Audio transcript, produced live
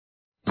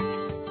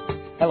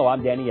Hello,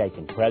 I'm Danny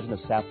Aiken, President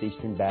of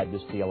Southeastern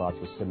Baptist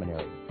Theological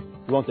Seminary.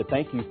 We want to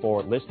thank you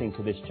for listening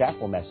to this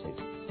chapel message.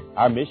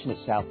 Our mission at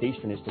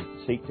Southeastern is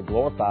to seek to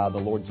glorify the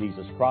Lord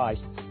Jesus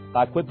Christ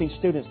by equipping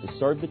students to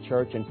serve the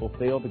church and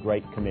fulfill the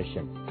Great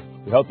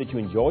Commission. We hope that you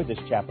enjoyed this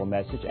chapel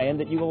message and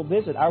that you will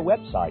visit our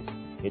website.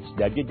 It's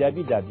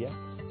www.sebts.edu.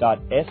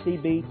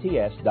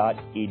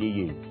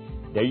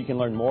 There you can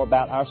learn more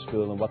about our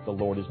school and what the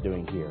Lord is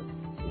doing here.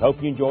 We hope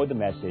you enjoyed the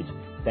message.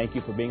 Thank you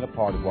for being a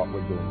part of what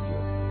we're doing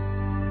here.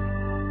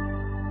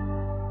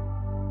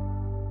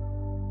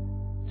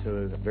 To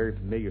a very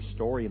familiar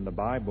story in the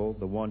Bible,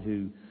 the one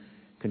who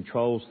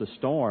controls the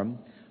storm.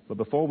 But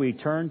before we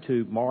turn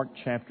to Mark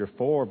chapter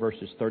 4,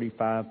 verses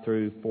 35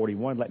 through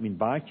 41, let me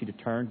invite you to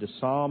turn to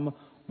Psalm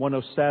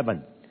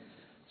 107.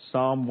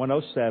 Psalm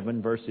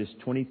 107, verses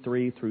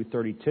 23 through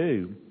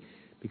 32,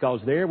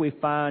 because there we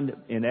find,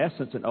 in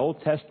essence, an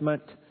Old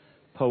Testament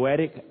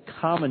poetic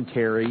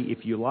commentary,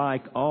 if you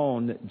like,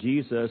 on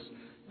Jesus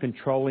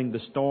controlling the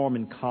storm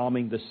and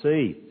calming the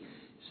sea.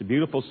 It's a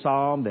beautiful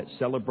psalm that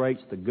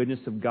celebrates the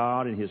goodness of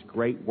God and His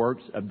great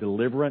works of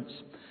deliverance.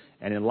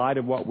 And in light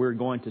of what we're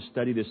going to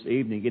study this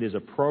evening, it is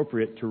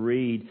appropriate to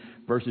read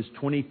verses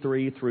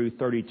 23 through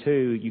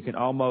 32. You can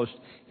almost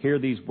hear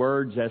these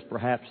words as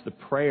perhaps the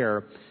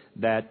prayer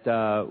that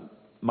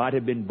might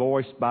have been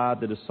voiced by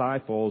the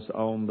disciples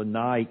on the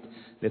night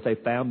that they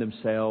found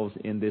themselves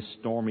in this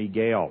stormy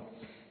gale.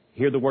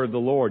 Hear the word of the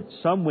Lord.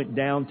 Some went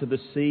down to the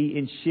sea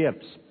in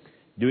ships,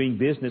 doing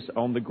business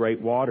on the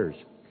great waters.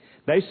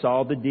 They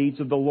saw the deeds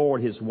of the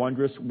Lord, His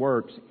wondrous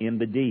works in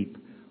the deep.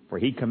 For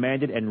He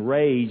commanded and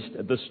raised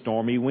the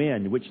stormy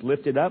wind, which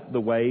lifted up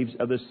the waves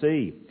of the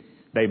sea.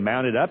 They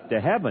mounted up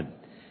to heaven.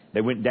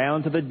 They went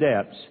down to the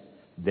depths.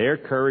 Their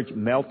courage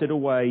melted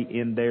away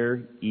in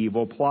their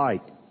evil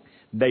plight.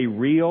 They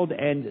reeled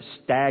and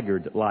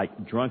staggered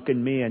like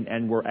drunken men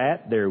and were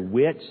at their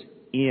wits'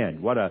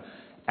 end. What a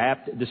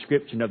apt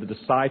description of the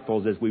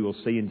disciples, as we will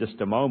see in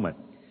just a moment.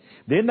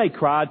 Then they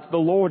cried to the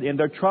Lord in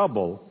their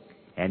trouble,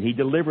 and He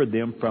delivered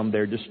them from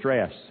their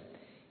distress.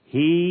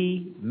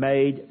 He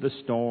made the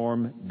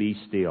storm be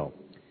still,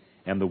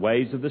 and the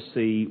waves of the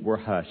sea were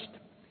hushed.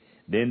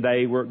 Then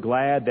they were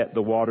glad that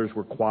the waters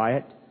were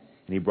quiet,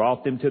 and He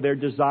brought them to their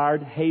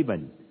desired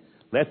haven.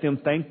 Let them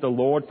thank the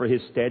Lord for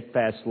His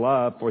steadfast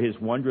love, for His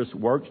wondrous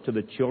works to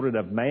the children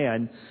of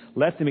man.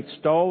 Let them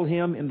extol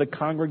Him in the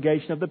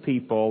congregation of the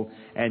people,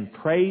 and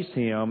praise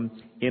Him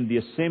in the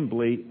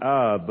assembly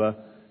of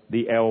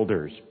the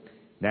elders.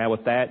 Now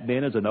with that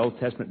then as an Old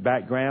Testament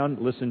background,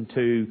 listen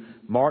to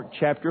Mark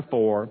chapter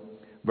 4,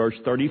 verse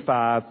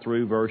 35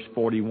 through verse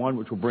 41,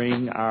 which will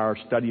bring our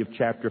study of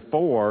chapter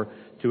 4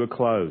 to a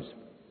close.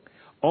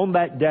 On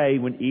that day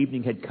when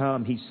evening had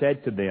come, He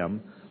said to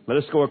them, "Let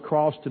us go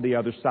across to the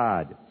other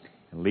side."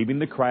 And leaving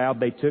the crowd,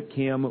 they took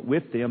Him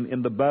with them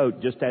in the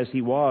boat, just as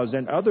He was,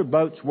 and other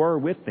boats were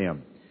with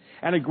them.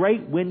 And a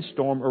great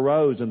windstorm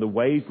arose, and the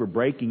waves were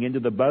breaking into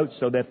the boat,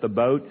 so that the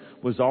boat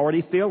was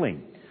already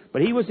filling.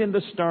 But He was in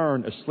the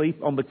stern,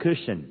 asleep on the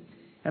cushion.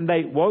 And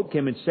they woke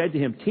Him and said to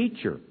Him,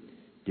 "Teacher,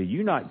 do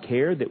you not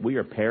care that we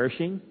are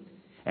perishing?"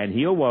 And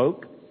He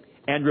awoke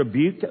and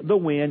rebuked the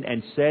wind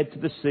and said to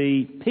the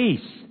sea,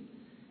 "Peace,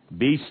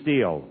 be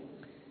still."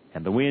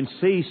 And the wind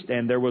ceased,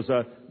 and there was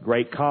a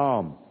great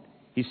calm.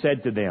 He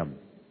said to them,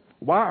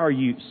 "Why are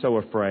you so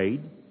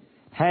afraid?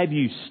 Have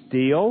you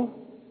still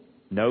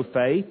no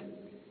faith?"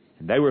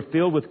 And they were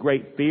filled with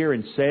great fear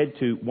and said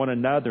to one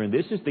another, and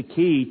this is the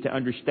key to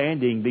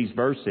understanding these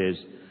verses,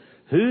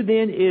 "Who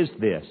then is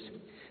this,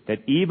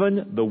 that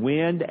even the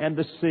wind and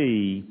the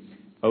sea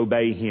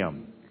obey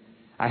Him?"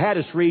 I had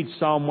us read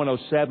Psalm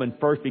 107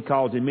 first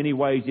because in many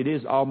ways it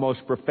is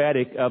almost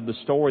prophetic of the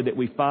story that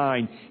we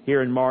find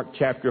here in Mark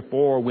chapter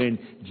 4 when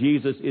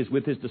Jesus is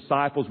with His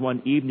disciples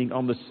one evening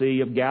on the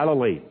Sea of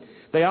Galilee.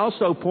 They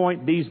also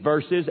point these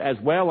verses, as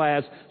well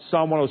as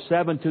Psalm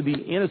 107, to the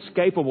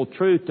inescapable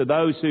truth to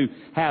those who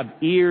have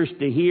ears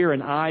to hear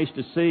and eyes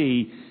to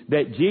see,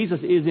 that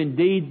Jesus is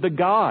indeed the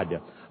God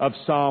of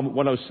Psalm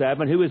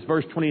 107, who, as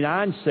verse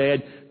 29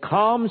 said,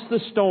 calms the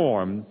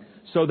storm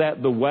so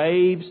that the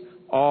waves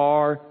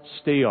are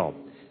still.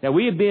 Now,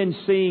 we have been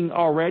seeing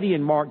already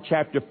in Mark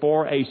chapter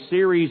 4 a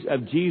series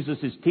of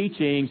Jesus'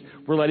 teachings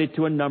related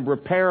to a number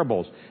of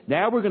parables.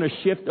 Now we're going to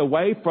shift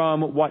away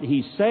from what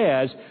He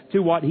says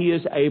to what He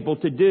is able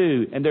to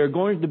do. And there are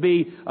going to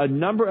be a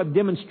number of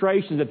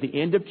demonstrations at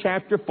the end of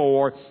chapter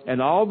 4 and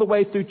all the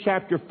way through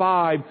chapter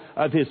 5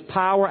 of His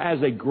power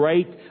as a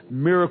great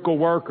miracle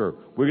worker.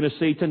 We're going to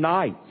see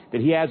tonight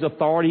that He has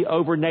authority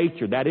over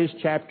nature. That is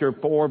chapter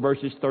 4,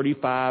 verses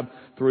 35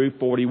 through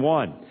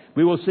 41.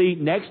 We will see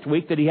next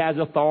week that He has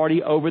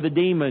authority over the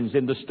demons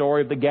in the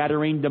story of the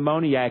Gadarene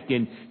demoniac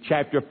in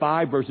chapter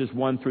 5, verses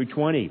 1 through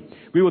 20.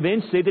 We will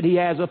then see that He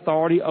has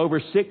authority over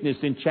sickness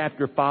in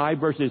chapter 5,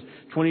 verses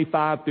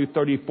 25 through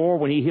 34,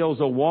 when He heals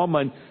a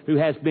woman who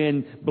has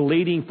been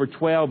bleeding for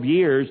 12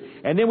 years.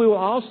 And then we will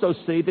also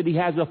see that He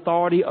has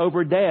authority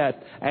over death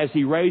as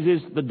He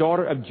raises the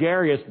daughter of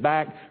Jairus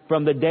back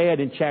from the dead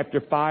in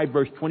chapter 5,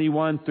 verse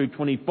 21 through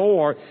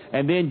 24,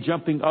 and then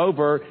jumping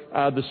over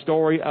the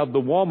story of the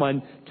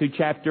woman to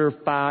chapter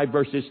 5,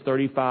 verses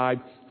 35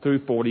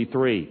 through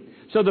 43.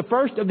 So the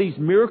first of these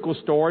miracle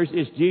stories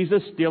is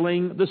Jesus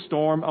stilling the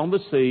storm on the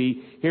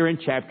sea here in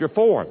chapter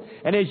 4.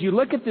 And as you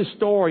look at this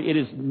story, it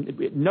is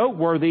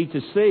noteworthy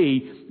to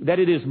see that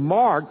it is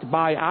marked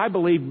by, I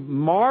believe,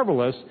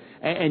 marvelous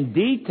and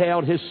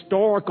detailed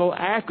historical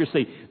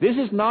accuracy. This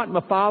is not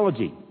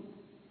mythology.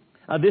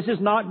 This is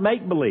not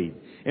make-believe.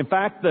 In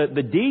fact,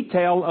 the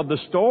detail of the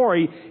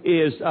story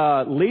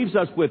leaves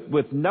us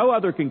with no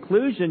other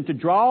conclusion to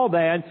draw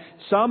than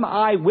some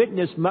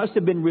eyewitness must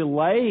have been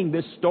relaying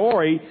this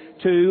story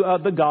to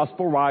the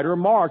gospel writer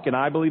Mark. And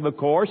I believe, of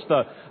course,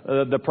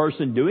 the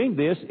person doing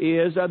this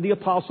is the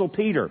Apostle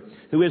Peter,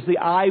 who is the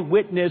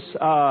eyewitness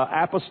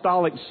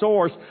apostolic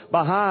source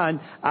behind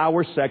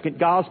our second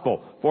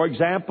gospel. For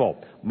example,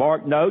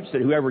 Mark notes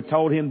that whoever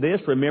told him this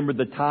remembered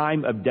the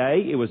time of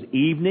day. It was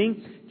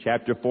evening.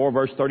 Chapter 4,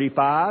 verse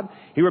 35.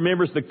 He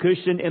remembers the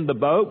cushion in the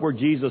boat where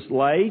Jesus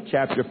lay.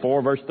 Chapter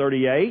 4, verse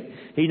 38.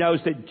 He knows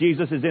that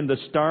Jesus is in the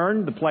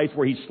stern, the place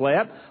where he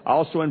slept.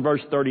 Also in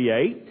verse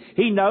 38.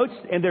 He notes,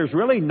 and there's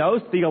really no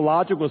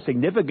theological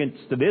significance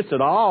to this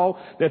at all,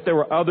 that there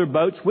were other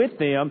boats with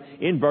them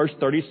in verse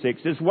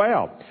 36 as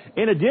well.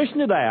 In addition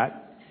to that,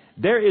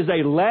 there is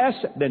a less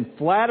than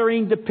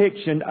flattering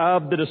depiction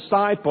of the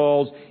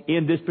disciples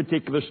in this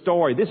particular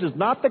story. This is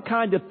not the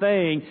kind of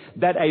thing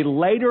that a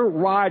later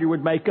writer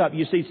would make up.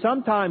 You see,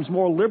 sometimes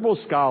more liberal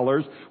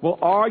scholars will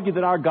argue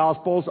that our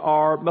Gospels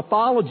are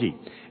mythology.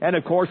 And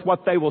of course,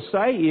 what they will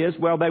say is,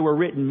 well, they were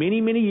written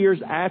many, many years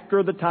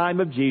after the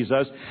time of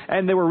Jesus,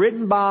 and they were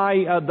written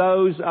by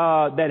those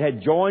that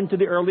had joined to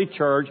the early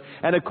church.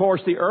 And of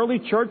course, the early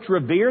church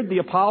revered the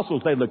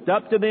apostles. They looked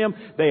up to them.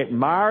 They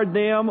admired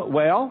them.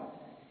 Well,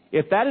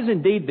 if that is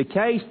indeed the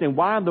case, then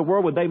why in the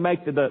world would they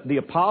make the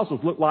apostles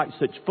look like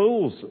such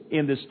fools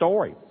in this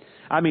story?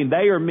 I mean,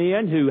 they are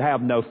men who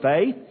have no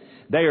faith.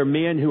 They are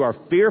men who are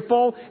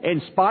fearful. In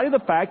spite of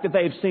the fact that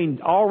they have seen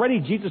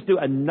already Jesus do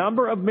a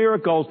number of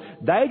miracles,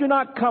 they do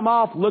not come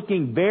off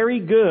looking very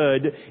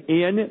good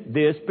in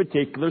this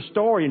particular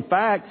story. In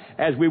fact,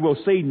 as we will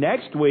see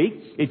next week,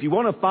 if you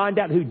want to find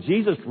out who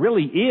Jesus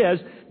really is,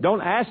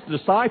 don't ask the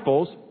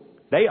disciples.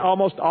 They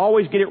almost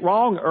always get it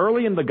wrong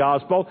early in the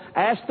gospel.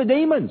 Ask the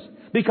demons,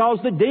 because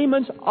the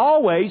demons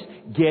always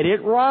get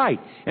it right.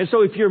 And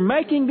so if you're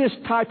making this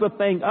type of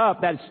thing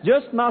up, that's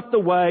just not the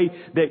way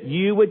that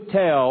you would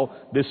tell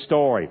this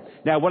story.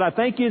 Now, what I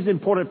think is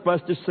important for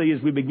us to see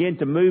as we begin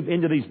to move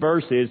into these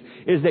verses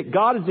is that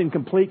God is in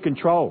complete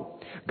control.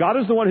 God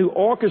is the one who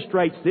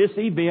orchestrates this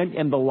event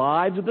in the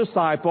lives of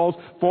disciples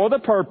for the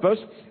purpose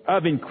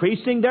of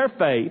increasing their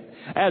faith,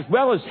 as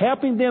well as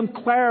helping them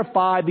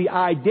clarify the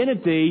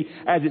identity,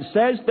 as it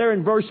says there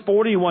in verse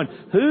 41.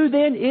 Who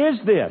then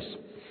is this,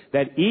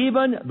 that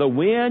even the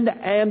wind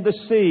and the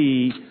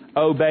sea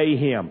obey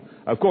Him?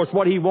 Of course,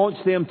 what He wants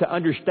them to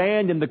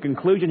understand, and the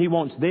conclusion He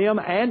wants them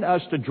and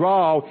us to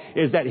draw,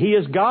 is that He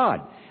is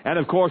God. And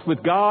of course,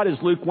 with God, as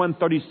Luke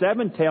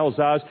 1:37 tells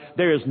us,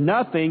 there is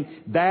nothing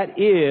that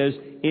is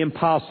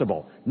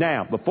impossible.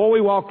 Now, before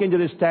we walk into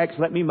this text,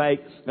 let me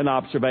make an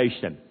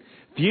observation.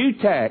 Few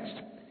texts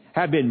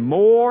have been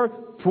more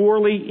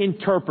poorly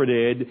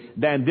interpreted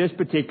than this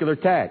particular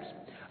text.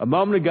 A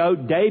moment ago,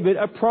 David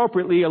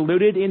appropriately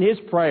alluded in his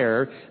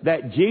prayer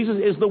that Jesus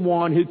is the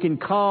one who can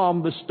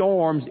calm the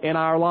storms in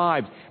our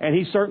lives. And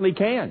He certainly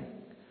can.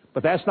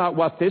 But that's not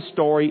what this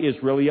story is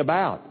really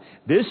about.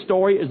 This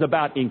story is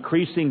about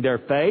increasing their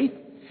faith.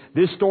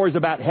 This story is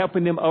about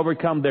helping them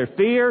overcome their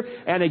fear.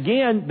 And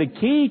again, the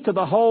key to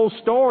the whole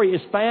story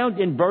is found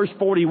in verse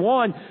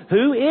 41.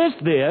 Who is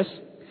this,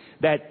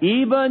 that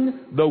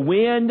even the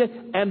wind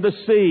and the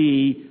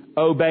sea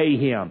obey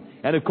Him?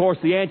 And of course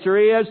the answer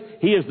is,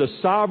 He is the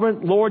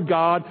sovereign Lord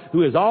God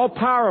who is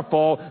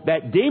all-powerful,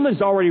 that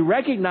demons already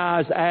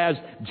recognize as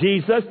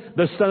Jesus,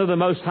 the Son of the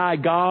Most High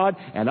God,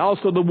 and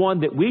also the one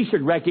that we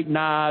should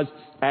recognize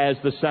as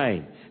the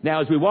same. Now,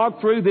 as we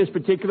walk through this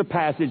particular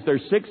passage,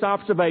 there's 6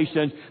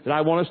 observations that I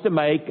want us to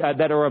make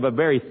that are of a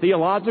very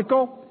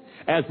theological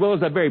as well as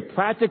a very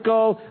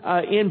practical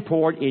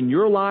import in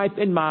your life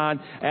and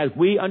mine, as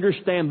we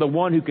understand the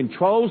one who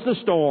controls the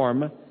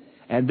storm,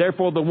 and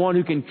therefore the one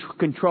who can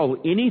control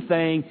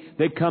anything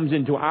that comes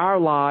into our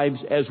lives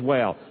as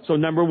well. So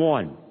number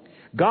 1,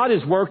 God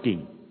is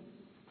working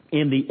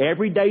in the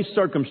everyday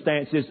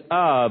circumstances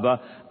of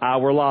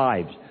our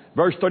lives.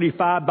 Verse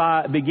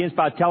 35 begins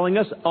by telling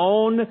us,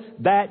 on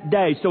that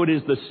day. So it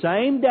is the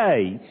same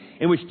day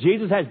in which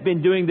Jesus has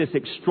been doing this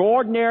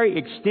extraordinary,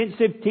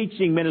 extensive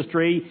teaching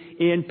ministry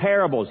in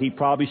parables. He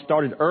probably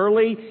started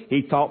early.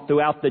 He taught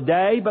throughout the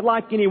day. But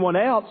like anyone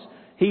else,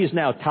 he is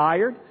now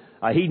tired.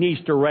 He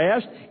needs to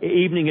rest.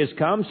 Evening has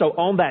come. So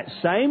on that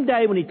same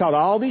day when He taught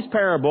all these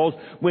parables,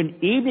 when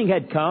evening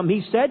had come,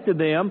 He said to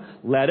them,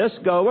 let us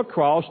go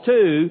across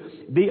to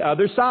the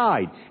other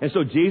side. And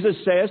so Jesus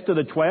says to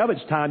the 12,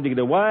 it's time to get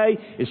away.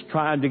 It's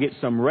time to get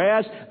some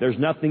rest. There's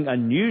nothing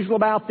unusual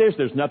about this.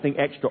 There's nothing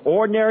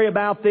extraordinary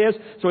about this.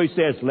 So He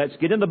says, let's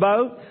get in the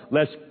boat.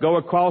 Let's go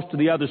across to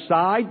the other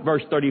side.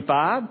 Verse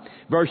 35.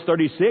 Verse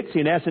 36, He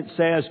in essence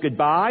says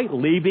goodbye,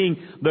 leaving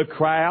the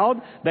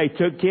crowd. They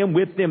took Him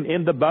with them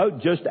in the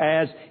boat just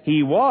as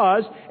He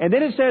was. And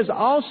then it says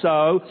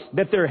also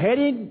that they're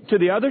heading to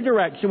the other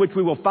direction, which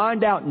we will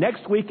find out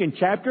next week in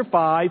chapter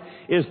 5,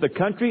 is the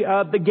country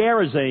of the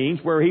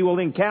Gerasenes, where He will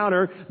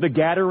encounter the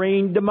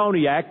Gadarene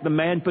demoniac, the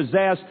man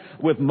possessed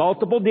with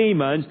multiple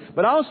demons.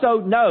 But also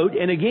note,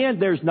 and again,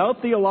 there's no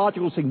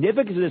theological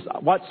significance to this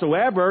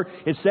whatsoever,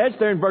 it says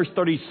there in verse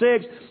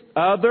 36,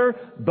 other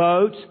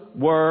boats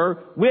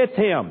were with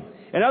Him.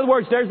 In other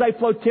words, there's a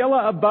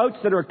flotilla of boats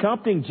that are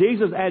accompanying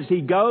Jesus as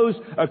He goes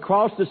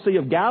across the Sea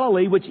of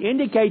Galilee, which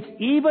indicates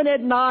even at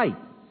night,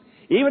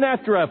 even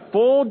after a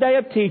full day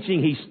of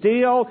teaching, He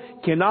still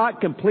cannot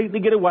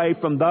completely get away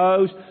from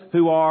those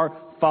who are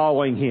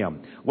following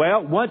Him.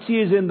 Well, once He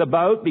is in the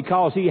boat,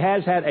 because He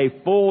has had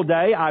a full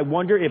day, I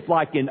wonder if,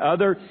 like in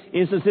other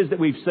instances that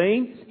we've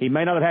seen, He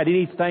may not have had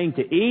anything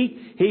to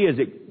eat. He is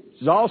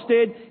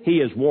exhausted. He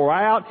is wore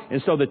out.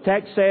 And so the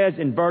text says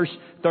in verse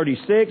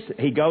 36,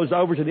 He goes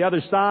over to the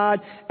other side,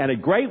 and a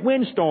great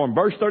windstorm,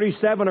 verse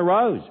 37,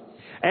 arose.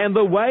 And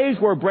the waves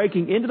were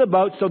breaking into the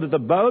boat so that the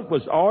boat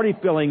was already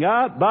filling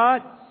up,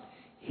 but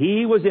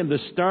He was in the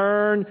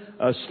stern,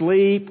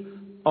 asleep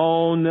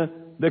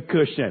on the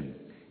cushion.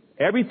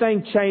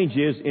 Everything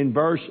changes in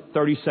verse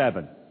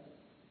 37.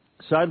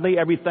 Suddenly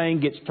everything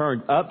gets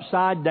turned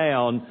upside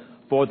down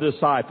for the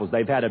disciples.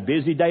 They've had a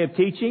busy day of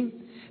teaching.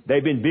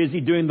 They've been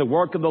busy doing the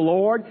work of the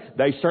Lord.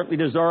 They certainly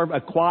deserve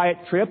a quiet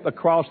trip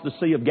across the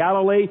Sea of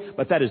Galilee,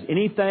 but that is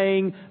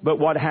anything but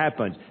what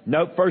happens.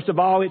 Note, first of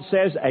all, it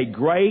says a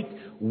great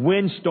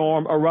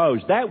windstorm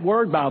arose. That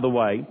word, by the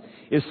way,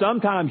 is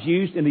sometimes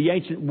used in the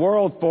ancient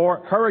world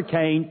for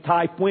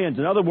hurricane-type winds.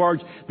 In other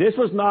words, this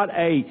was not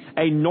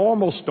a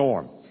normal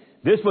storm.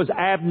 This was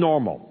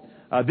abnormal.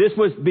 This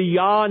was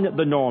beyond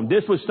the norm.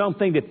 This was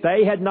something that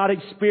they had not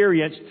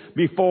experienced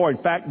before. In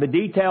fact, the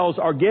details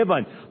are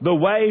given. The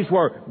waves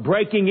were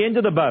breaking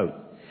into the boat.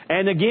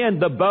 And again,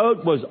 the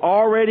boat was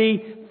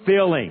already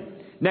filling.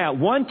 Now,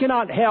 one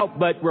cannot help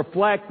but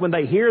reflect when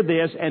they hear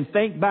this and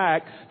think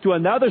back to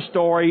another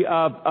story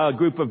of a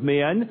group of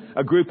men,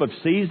 a group of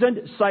seasoned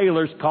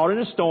sailors caught in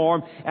a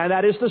storm, and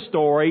that is the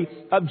story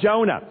of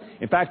Jonah.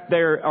 In fact,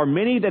 there are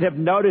many that have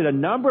noted a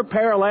number of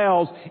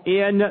parallels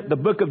in the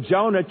book of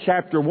Jonah,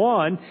 chapter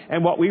 1,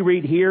 and what we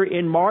read here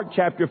in Mark,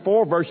 chapter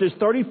 4, verses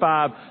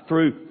 35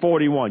 through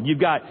 41. You've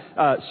got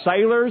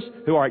sailors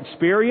who are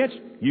experienced.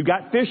 You've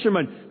got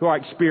fishermen who are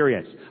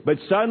experienced. But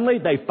suddenly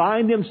they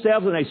find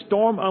themselves in a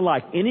storm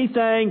unlike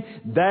anything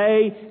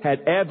they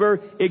had ever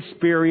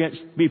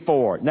experienced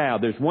before. Now,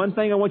 there's one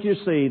thing I want you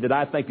to see that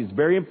I think is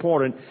very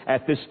important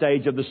at this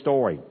stage of the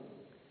story.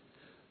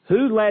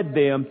 Who led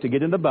them to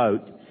get in the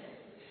boat,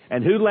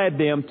 and who led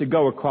them to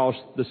go across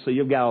the Sea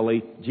of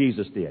Galilee?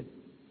 Jesus did.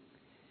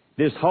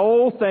 This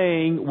whole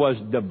thing was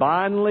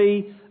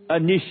divinely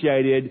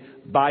initiated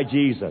by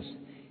Jesus.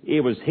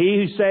 It was He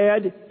who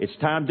said, it's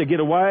time to get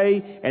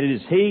away, and it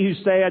is He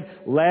who said,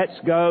 let's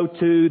go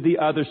to the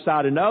other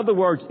side. In other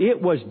words,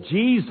 it was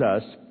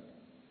Jesus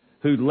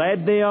who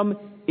led them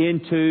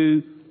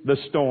into the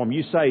storm.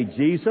 You say,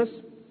 Jesus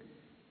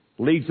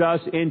leads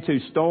us into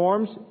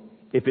storms.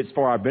 If it's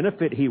for our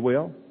benefit, He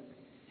will.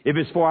 If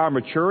it's for our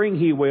maturing,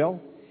 He will.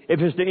 If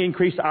it's to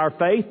increase our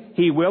faith,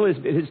 He will. If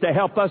it's to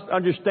help us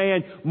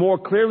understand more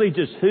clearly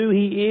just who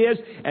He is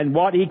and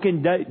what He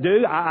can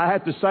do, I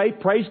have to say,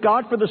 praise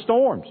God for the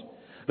storms.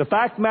 The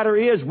fact of the matter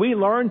is, we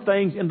learn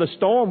things in the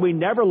storm we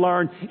never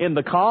learn in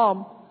the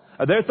calm.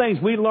 There are things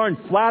we learn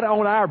flat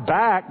on our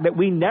back that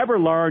we never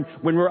learn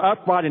when we're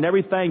upright and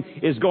everything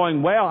is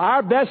going well.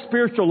 Our best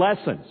spiritual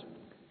lessons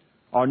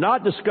are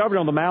not discovered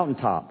on the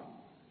mountaintop.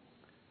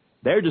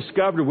 They're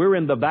discovered we're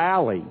in the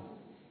valley.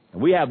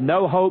 And we have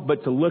no hope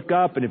but to look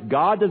up, and if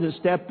God doesn't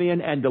step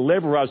in and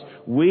deliver us,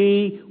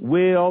 we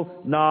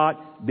will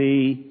not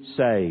be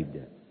saved.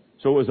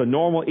 So it was a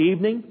normal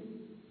evening,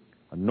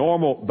 a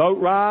normal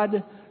boat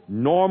ride,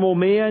 normal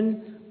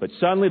men, but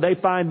suddenly they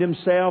find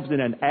themselves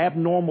in an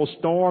abnormal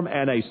storm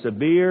and a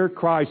severe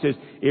crisis.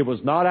 It was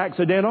not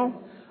accidental.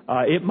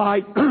 It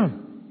might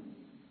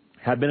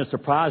have been a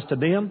surprise to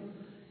them.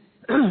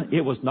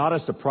 It was not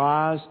a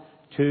surprise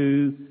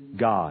to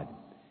God.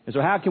 And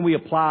so how can we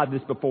apply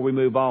this before we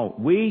move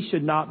on? We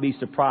should not be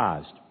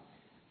surprised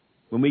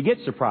when we get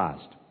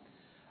surprised.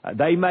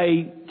 They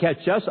may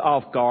catch us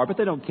off guard, but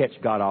they don't catch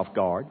God off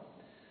guard.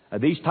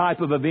 These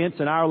type of events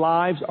in our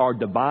lives are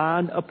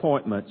divine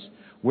appointments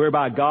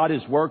whereby God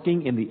is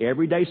working in the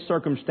everyday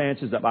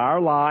circumstances of our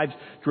lives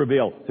to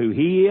reveal who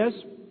He is,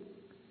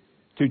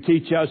 to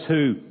teach us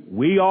who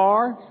we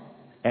are,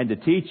 and to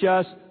teach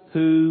us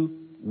who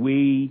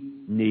we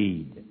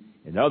need.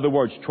 In other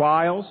words,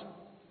 trials,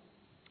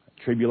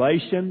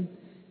 tribulation,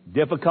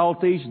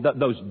 difficulties,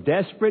 those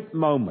desperate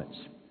moments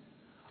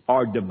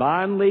are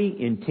divinely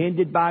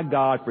intended by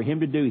God for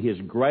Him to do His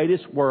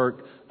greatest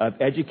work of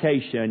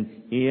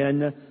education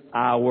in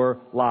our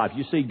lives.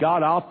 You see,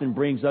 God often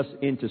brings us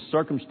into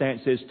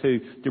circumstances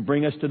to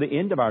bring us to the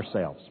end of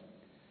ourselves.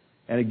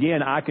 And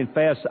again, I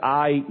confess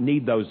I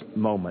need those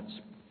moments.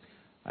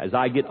 As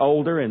I get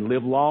older and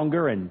live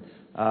longer and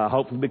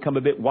hopefully become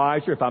a bit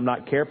wiser, if I'm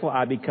not careful,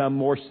 I become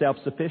more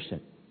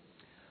self-sufficient.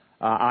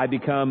 I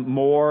become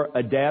more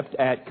adept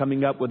at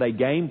coming up with a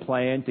game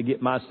plan to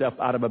get myself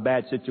out of a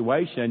bad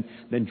situation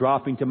than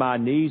dropping to my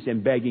knees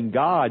and begging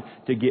God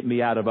to get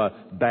me out of a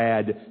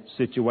bad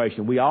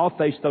situation. We all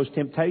face those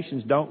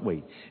temptations, don't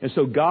we? And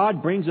so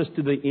God brings us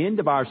to the end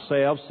of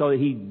ourselves so that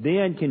He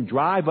then can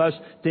drive us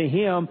to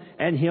Him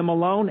and Him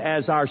alone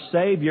as our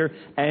Savior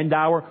and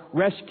our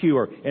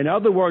rescuer. In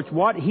other words,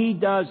 what He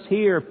does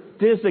here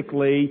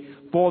physically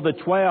for the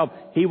 12,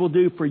 He will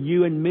do for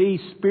you and me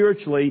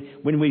spiritually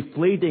when we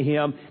flee to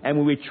Him and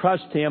when we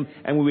trust Him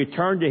and when we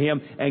turn to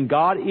Him. And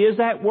God is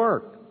at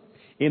work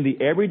in the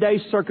everyday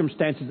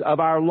circumstances of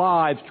our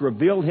lives to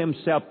reveal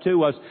Himself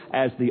to us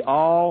as the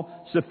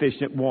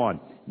all-sufficient one.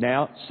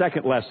 Now,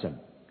 second lesson.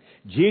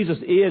 Jesus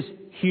is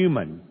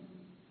human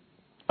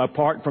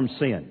apart from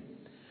sin.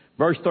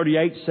 Verse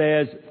 38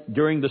 says,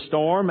 during the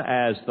storm,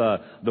 as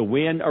the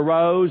wind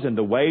arose and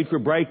the waves were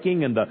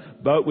breaking and the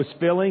boat was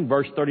filling,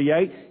 verse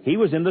 38, He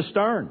was in the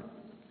stern,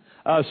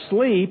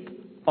 asleep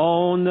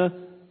on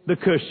the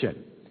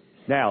cushion.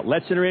 Now,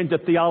 let's enter into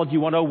Theology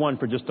 101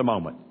 for just a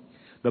moment.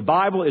 The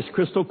Bible is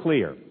crystal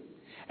clear,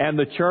 and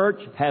the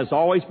church has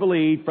always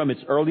believed from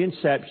its early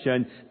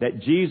inception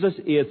that Jesus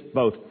is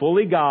both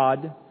fully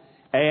God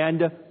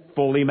and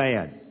fully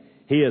man.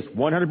 He is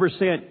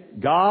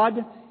 100%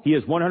 God. He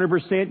is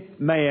 100%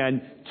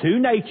 man, two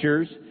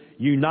natures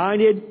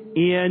united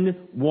in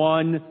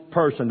one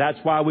person. That's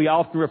why we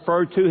often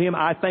refer to Him,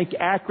 I think,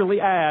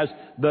 accurately as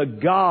the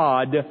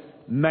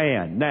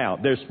God-man. Now,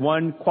 there's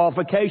one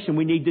qualification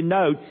we need to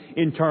note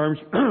in terms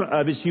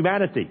of His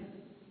humanity.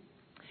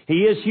 He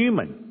is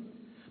human,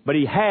 but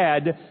He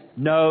had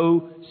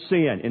no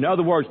sin. In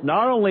other words,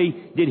 not only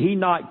did He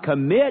not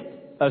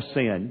commit a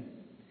sin,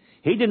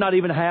 He did not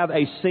even have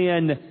a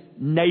sin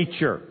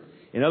nature.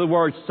 In other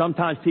words,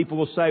 sometimes people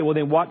will say, well,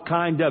 then what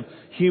kind of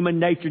human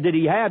nature did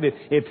He have?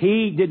 If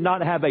He did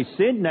not have a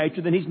sin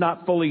nature, then He's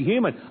not fully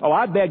human. Oh,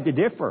 I beg to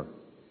differ.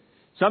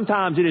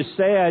 Sometimes it is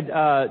said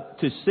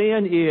to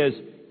sin is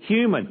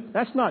human.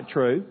 That's not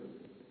true.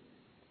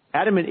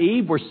 Adam and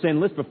Eve were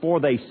sinless before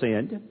they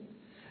sinned.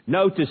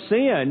 No, to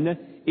sin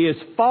is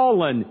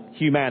fallen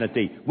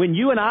humanity. When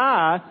you and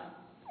I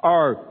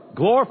are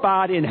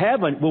glorified in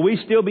heaven, will we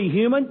still be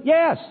human?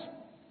 Yes.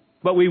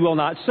 But we will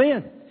not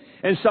sin.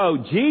 And so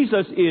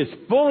Jesus is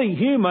fully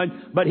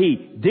human, but He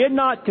did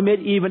not commit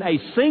even a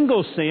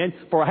single sin,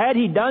 for had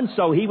He done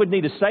so, He would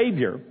need a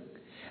Savior.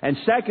 And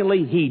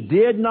secondly, He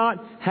did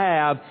not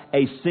have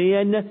a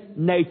sin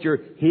nature.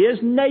 His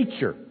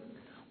nature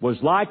was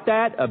like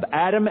that of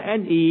Adam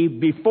and Eve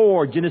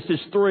before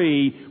Genesis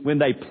 3, when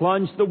they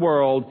plunged the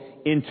world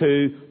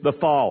into the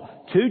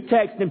fall. Two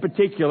texts in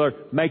particular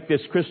make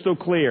this crystal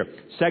clear.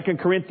 2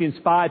 Corinthians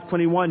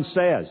 5:21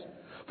 says,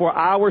 "For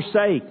our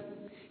sake,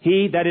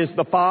 He, that is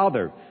the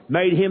Father,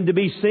 made Him to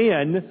be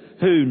sin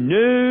who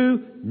knew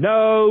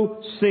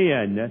no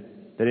sin,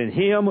 that in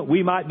Him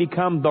we might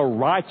become the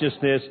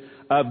righteousness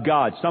of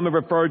God." Some have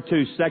referred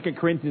to 2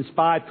 Corinthians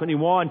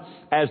 5:21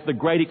 as the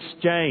great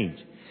exchange.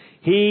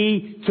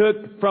 He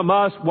took from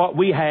us what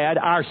we had,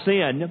 our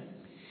sin,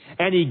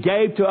 and He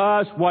gave to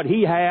us what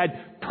He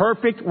had,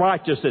 perfect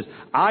righteousness.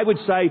 I would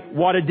say,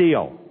 what a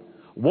deal.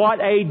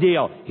 What a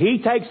deal. He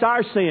takes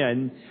our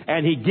sin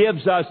and He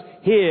gives us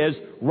His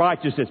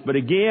righteousness. But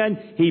again,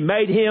 He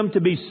made Him to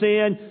be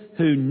sin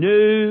who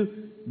knew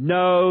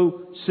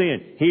no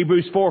sin.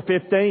 Hebrews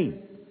 4:15.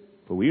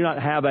 "For we do not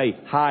have a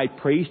high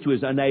priest who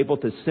is unable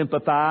to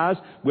sympathize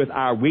with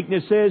our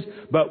weaknesses,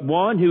 but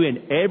one who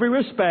in every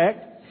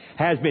respect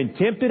has been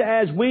tempted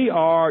as we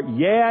are,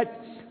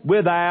 yet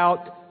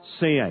without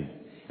sin."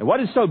 And what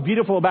is so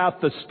beautiful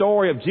about the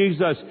story of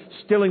Jesus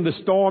stilling the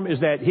storm is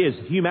that His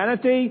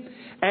humanity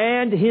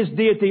and His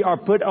deity are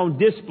put on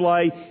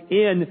display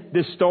in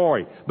this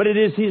story. But it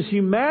is His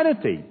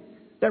humanity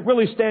that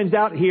really stands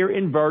out here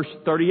in verse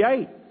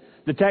 38.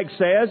 The text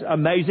says,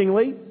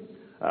 amazingly,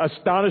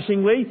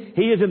 astonishingly,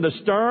 He is in the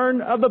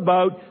stern of the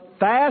boat,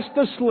 fast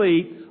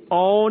asleep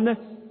on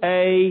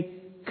a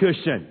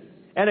cushion.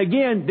 And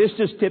again, this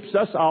just tips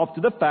us off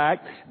to the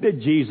fact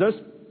that Jesus,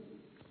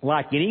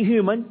 like any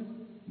human,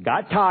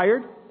 got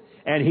tired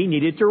and He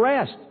needed to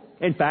rest.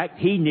 In fact,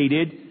 He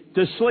needed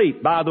to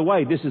sleep. By the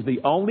way, this is the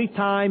only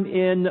time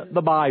in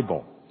the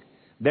Bible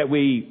that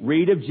we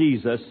read of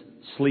Jesus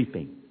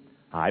sleeping.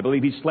 I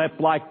believe He slept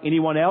like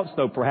anyone else,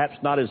 though perhaps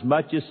not as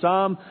much as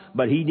some,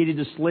 but He needed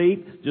to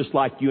sleep just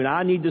like you and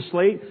I need to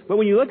sleep. But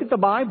when you look at the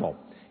Bible,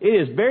 it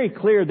is very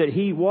clear that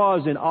He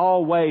was in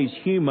all ways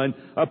human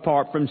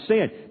apart from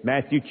sin.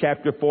 Matthew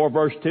chapter 4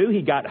 verse 2,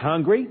 He got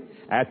hungry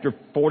After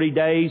 40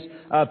 days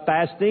of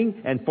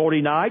fasting and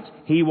 40 nights,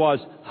 He was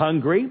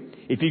hungry.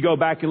 If you go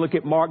back and look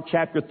at Mark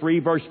chapter 3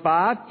 verse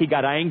 5, He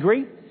got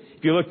angry.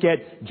 If you look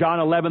at John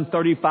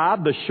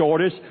 11:35, the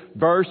shortest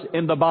verse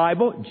in the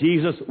Bible,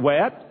 Jesus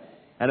wept.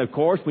 And of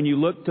course, when you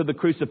look to the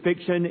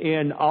crucifixion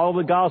in all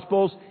the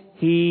Gospels,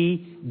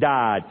 He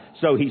died.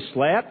 So He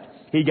slept,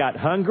 He got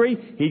hungry,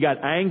 He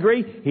got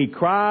angry, He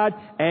cried,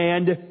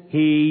 and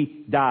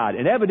He died.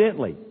 And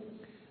evidently,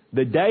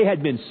 the day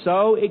had been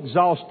so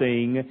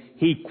exhausting,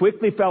 He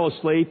quickly fell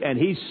asleep and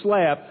He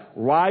slept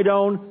right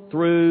on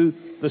through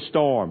the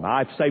storm.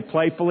 I say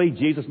playfully,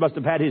 Jesus must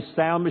have had His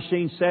sound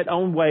machine set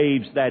on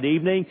waves that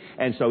evening,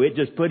 and so it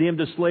just put Him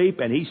to sleep,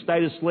 and He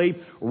stayed asleep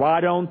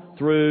right on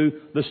through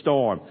the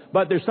storm.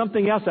 But there's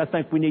something else I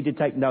think we need to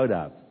take note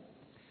of.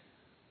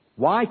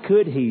 Why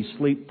could He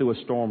sleep through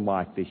a storm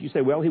like this? You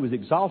say, well, He was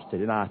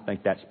exhausted, and I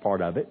think that's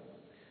part of it.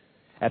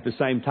 At the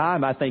same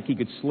time, I think He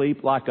could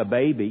sleep like a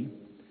baby,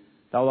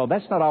 although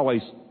that's not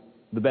always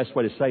the best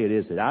way to say it,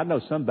 is it? I know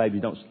some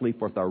babies don't sleep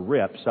worth a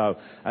rip, so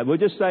we'll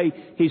just say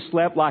He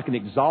slept like an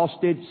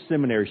exhausted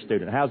seminary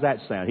student. How's that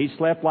sound? He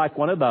slept like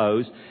one of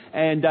those,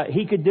 and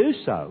He could do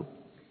so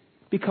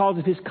because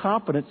of His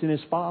confidence in His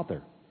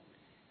Father,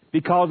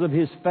 because of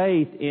His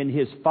faith in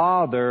His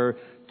Father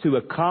to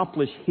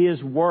accomplish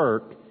His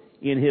work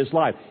in His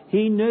life.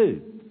 He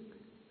knew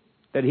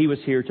that He was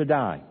here to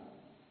die.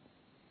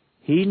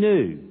 He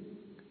knew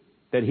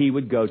that He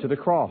would go to the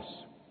cross.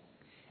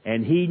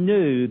 And He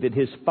knew that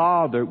His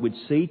Father would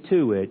see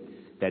to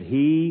it that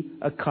He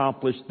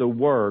accomplished the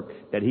work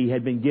that He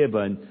had been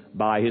given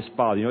by His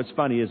Father. You know, it's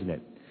funny, isn't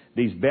it?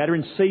 These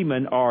veteran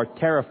seamen are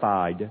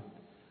terrified,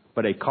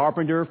 but a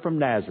carpenter from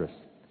Nazareth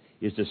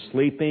is just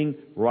sleeping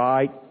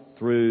right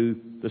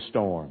through the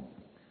storm.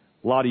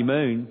 Lottie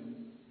Moon,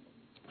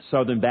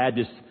 Southern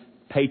Baptist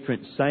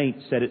patron saint,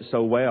 said it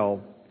so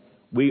well.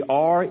 We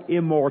are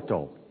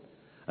immortal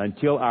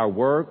until our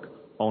work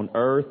on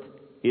earth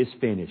is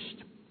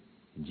finished.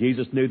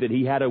 Jesus knew that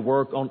He had a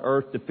work on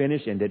earth to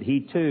finish and that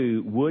He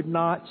too would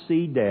not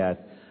see death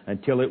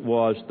until it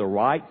was the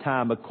right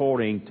time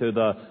according to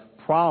the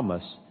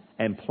promise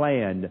and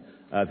plan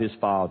of His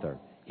Father.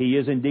 He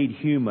is indeed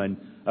human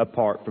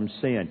apart from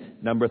sin.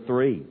 Number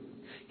 3,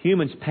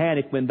 humans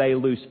panic when they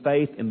lose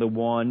faith in the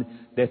one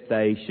that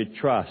they should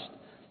trust.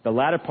 The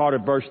latter part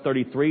of verse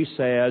 33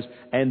 says,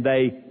 and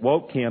they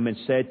woke Him and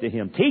said to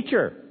Him,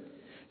 Teacher,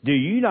 do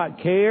you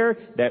not care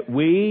that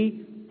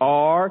we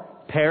are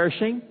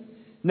perishing?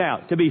 Now,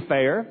 to be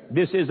fair,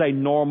 this is a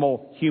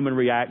normal human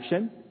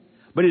reaction,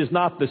 but it is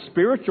not the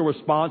spiritual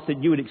response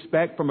that you would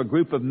expect from a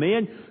group of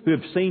men who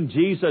have seen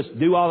Jesus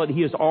do all that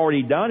He has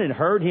already done and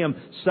heard Him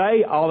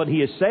say all that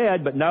He has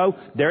said. But no,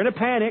 they're in a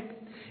panic.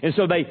 And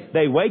so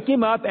they wake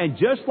Him up, and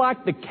just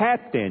like the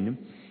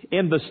captain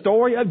in the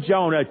story of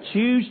Jonah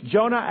chews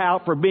Jonah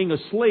out for being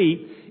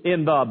asleep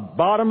in the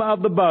bottom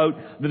of the boat,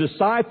 the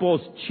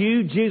disciples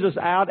chew Jesus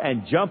out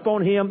and jump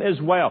on Him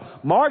as well.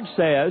 Mark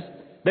says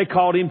they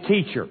called Him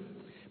teacher.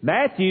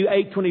 Matthew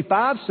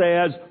 8:25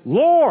 says,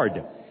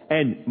 Lord.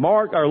 And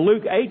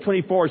Luke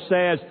 8:24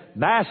 says,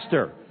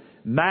 Master,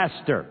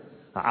 Master.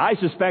 I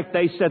suspect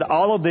they said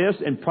all of this,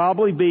 and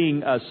probably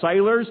being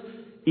sailors,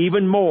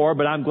 even more,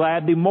 but I'm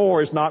glad the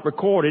more is not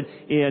recorded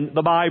in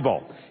the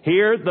Bible.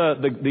 Here,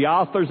 the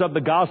authors of the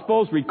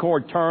Gospels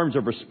record terms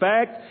of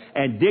respect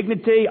and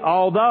dignity,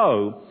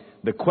 although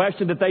the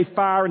question that they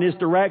fire in His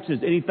direction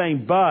is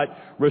anything but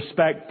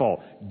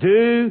respectful.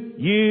 Do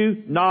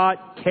you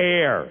not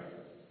care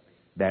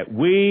that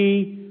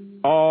we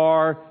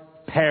are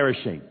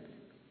perishing?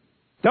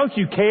 Don't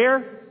you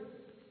care?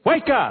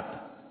 Wake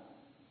up!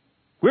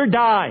 We're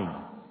dying.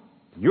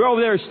 You're over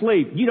there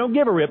asleep. You don't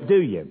give a rip,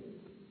 do you?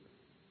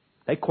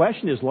 They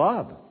question His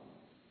love.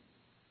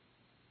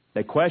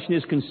 They question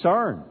His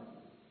concern.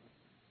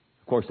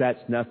 Of course, that's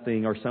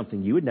nothing or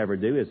something you would never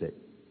do, is it?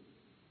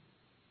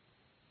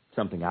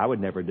 Something I would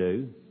never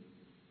do.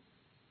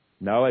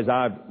 No, as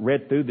I've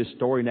read through this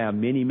story now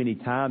many, many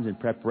times in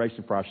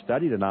preparation for our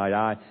study tonight,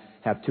 I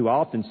have too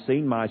often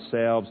seen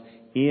myself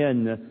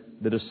in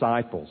the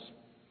disciples.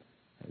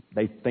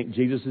 They think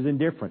Jesus is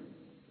indifferent.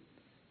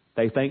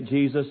 They think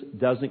Jesus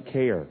doesn't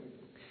care.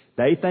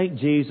 They think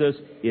Jesus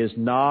is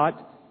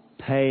not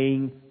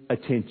paying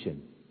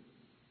attention.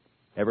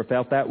 Ever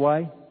felt that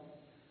way?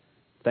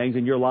 Things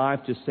in your life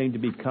just seem to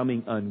be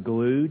coming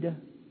unglued,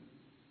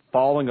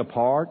 falling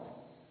apart,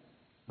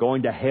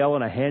 going to hell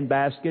in a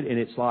handbasket, and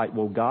it's like,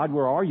 well, God,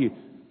 where are you?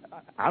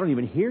 I don't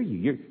even hear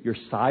you. You're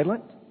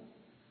silent.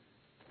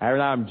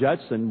 Adoniram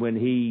Judson, when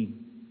he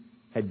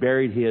had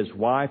buried his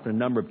wife and a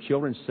number of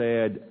children,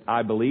 said,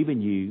 I believe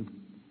in you,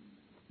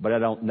 but I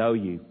don't know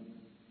you.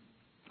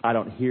 I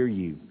don't hear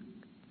you.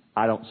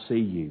 I don't see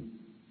you.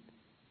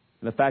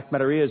 And the fact of the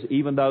matter is,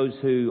 even those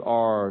who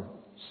are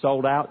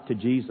sold out to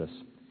Jesus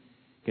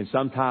can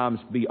sometimes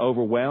be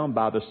overwhelmed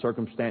by the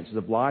circumstances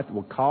of life that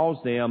will cause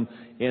them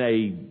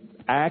in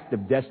act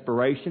of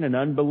desperation and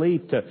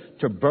unbelief,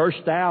 to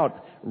burst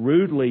out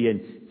rudely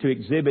and to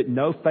exhibit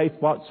no faith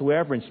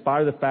whatsoever in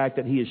spite of the fact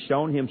that he has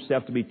shown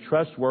himself to be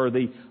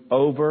trustworthy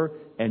over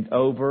and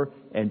over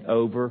and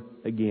over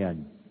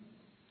again.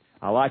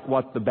 I like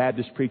what the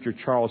Baptist preacher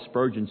Charles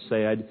Spurgeon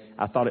said.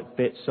 I thought it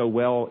fits so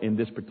well in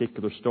this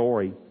particular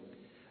story.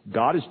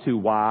 God is too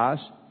wise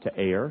to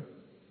err,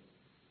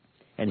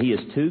 and He is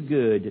too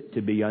good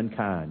to be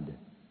unkind.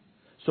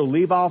 So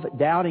leave off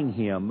doubting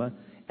Him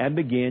and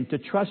begin to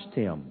trust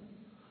Him.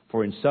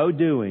 For in so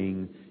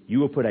doing, you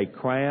will put a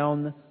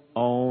crown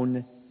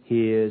on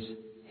His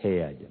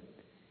head.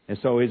 And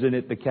so isn't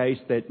it the case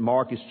that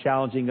Mark is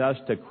challenging us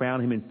to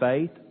crown Him in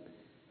faith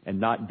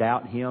and not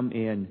doubt Him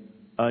in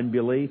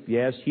unbelief?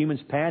 Yes, humans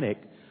panic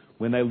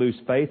when they lose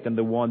faith in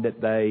the one that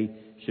they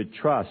should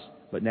trust.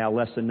 But now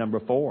lesson number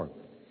 4.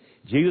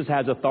 Jesus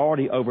has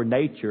authority over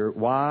nature.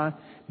 Why?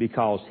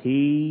 Because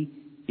He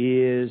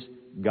is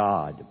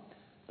God.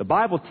 The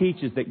Bible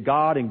teaches that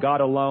God and God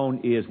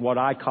alone is what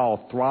I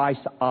call thrice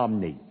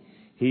omni.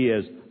 He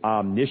is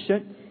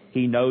omniscient.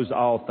 He knows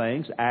all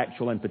things,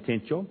 actual and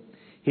potential.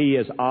 He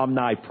is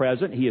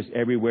omnipresent. He is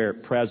everywhere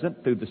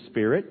present through the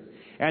Spirit.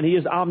 And He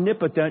is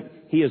omnipotent.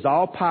 He is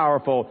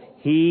all-powerful.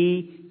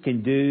 He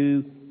can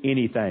do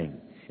anything.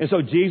 And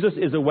so Jesus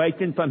is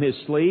awakened from His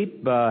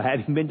sleep,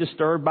 having been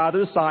disturbed by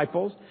the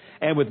disciples.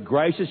 And with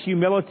gracious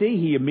humility,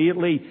 He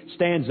immediately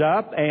stands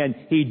up and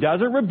He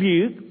doesn't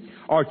rebuke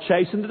or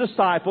chasten the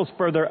disciples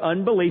for their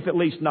unbelief, at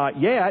least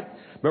not yet,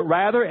 but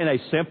rather in a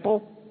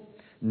simple,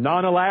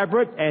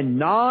 non-elaborate, and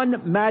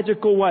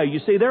non-magical way. You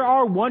see, there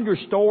are wonder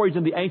stories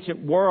in the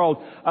ancient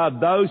world of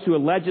those who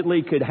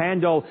allegedly could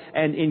handle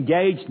and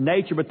engage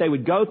nature, but they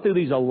would go through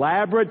these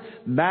elaborate,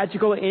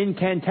 magical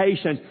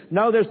incantations.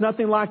 No, there's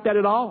nothing like that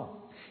at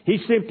all. He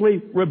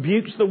simply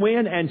rebukes the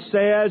wind and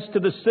says to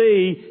the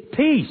sea,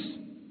 "Peace,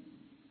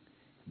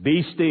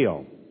 be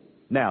still."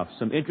 Now,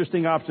 some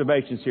interesting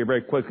observations here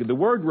very quickly. The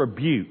word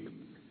rebuke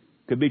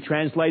could be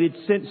translated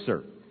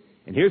censor.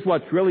 And here's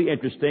what's really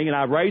interesting, and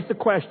I raised the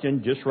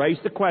question, just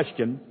raised the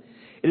question.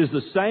 It is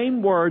the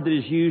same word that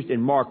is used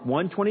in Mark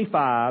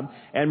 1:25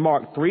 and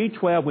Mark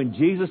 3:12 when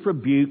Jesus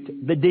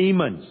rebuked the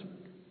demons.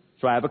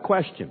 So I have a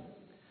question.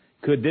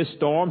 Could this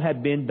storm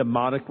have been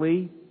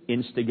demonically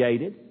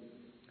instigated?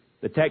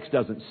 The text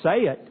doesn't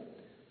say it,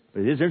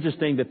 but it is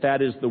interesting that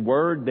that is the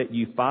word that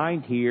you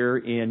find here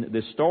in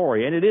this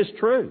story. And it is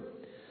true.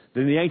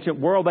 In the ancient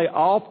world, they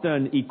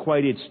often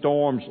equated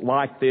storms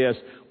like this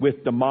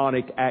with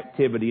demonic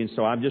activity. And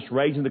so I'm just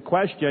raising the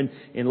question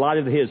in light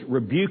of His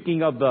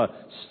rebuking of the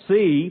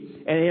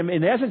sea. And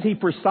in essence, He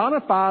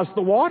personifies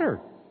the water.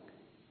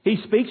 He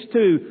speaks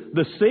to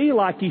the sea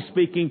like He's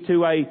speaking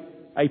to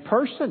a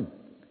person.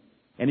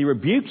 And He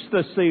rebukes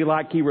the sea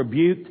like He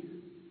rebuked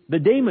the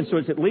demons. So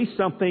it's at least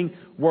something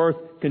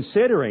worth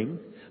considering.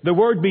 The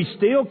word "be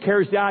still"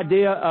 carries the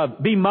idea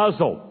of be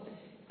muzzled.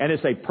 And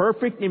it's a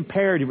perfect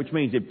imperative, which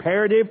means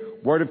imperative,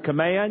 word of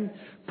command,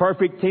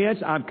 perfect tense.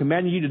 I'm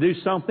commanding you to do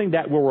something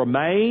that will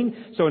remain.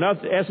 So in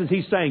essence,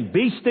 He's saying,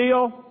 be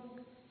still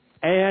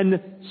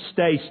and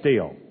stay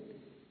still.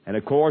 And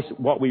of course,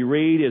 what we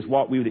read is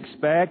what we would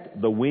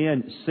expect. The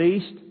wind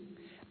ceased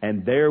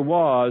and there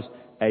was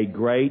a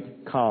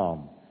great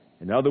calm.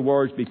 In other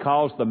words,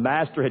 because the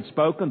Master had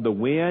spoken, the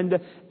wind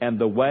and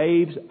the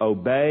waves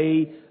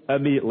obey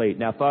immediately.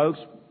 Now folks,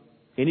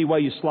 any way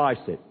you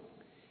slice it,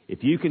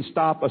 if you can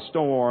stop a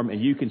storm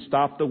and you can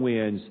stop the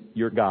winds,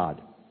 you're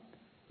God.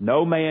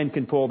 No man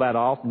can pull that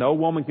off. No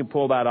woman can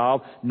pull that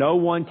off. No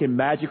one can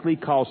magically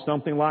cause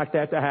something like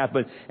that to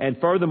happen. And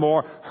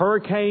furthermore,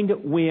 hurricane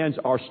winds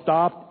are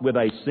stopped with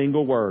a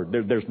single word.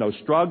 There's no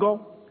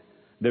struggle.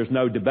 There's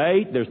no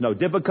debate. There's no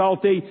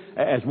difficulty.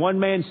 As one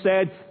man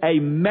said, a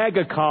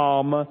mega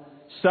calm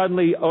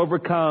suddenly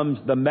overcomes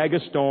the mega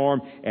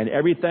storm, and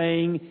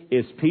everything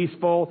is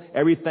peaceful,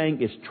 everything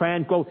is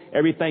tranquil,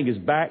 everything is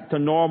back to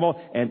normal,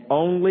 and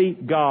only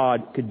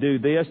God could do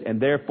this.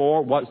 And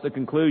therefore, what's the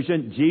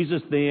conclusion?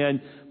 Jesus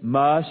then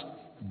must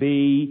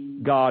be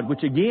God,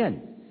 which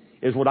again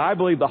is what I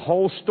believe the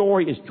whole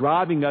story is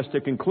driving us to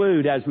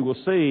conclude, as we will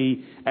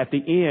see at the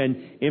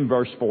end in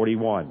verse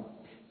 41.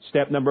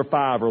 Step number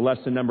 5, or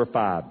lesson number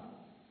 5.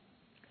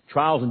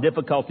 Trials and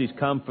difficulties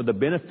come for the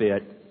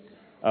benefit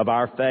of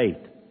our faith.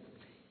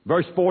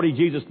 Verse 40,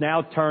 Jesus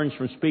now turns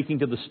from speaking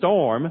to the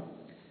storm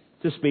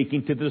to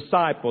speaking to the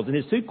disciples. And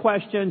His 2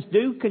 questions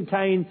do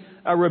contain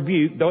a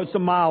rebuke, though it's a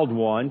mild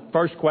one.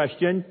 First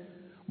question,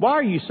 why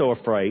are you so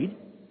afraid?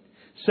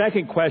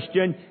 Second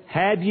question,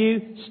 have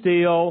you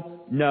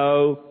still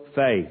no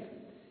faith?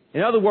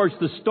 In other words,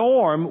 the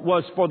storm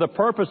was for the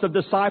purpose of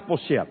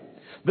discipleship.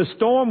 The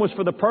storm was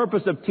for the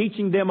purpose of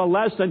teaching them a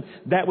lesson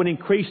that would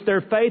increase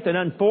their faith, and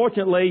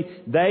unfortunately,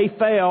 they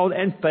failed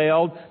and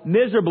failed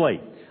miserably.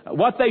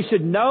 What they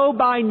should know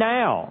by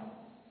now,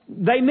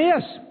 they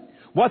miss.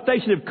 What they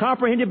should have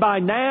comprehended by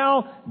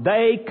now,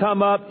 they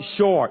come up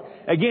short.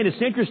 Again,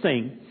 it's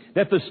interesting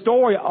That the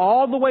story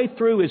all the way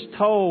through is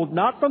told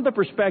not from the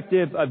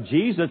perspective of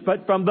Jesus,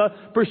 but from the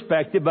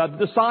perspective of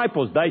the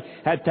disciples. They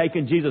had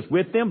taken Jesus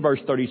with them, verse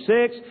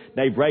 36.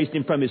 They've raised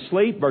Him from His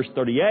sleep, verse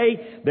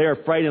 38. They're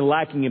afraid and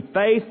lacking in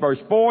faith, verse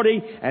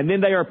 40. And then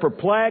they are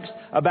perplexed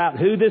about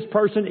who this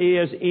person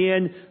is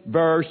in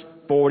verse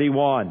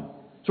 41.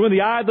 So in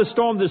the eye of the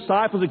storm, the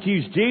disciples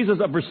accuse Jesus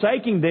of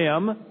forsaking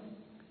them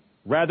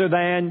rather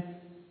than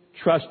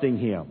trusting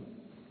Him.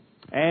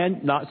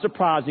 And not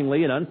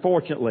surprisingly and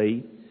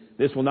unfortunately,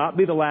 this will not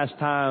be the last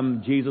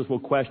time Jesus will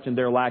question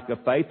their lack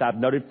of faith. I've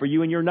noted for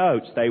you in your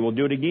notes. They will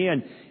do it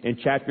again in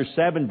chapter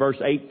 7, verse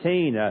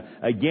 18.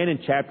 Again in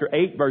chapter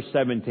 8, verse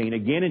 17.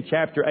 Again in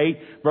chapter 8,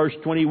 verse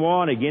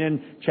 21. Again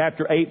in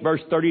chapter 8,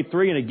 verse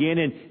 33. And again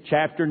in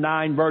chapter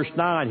 9, verse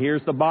 9.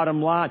 Here's the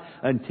bottom line.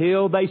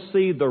 Until they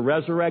see the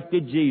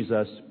resurrected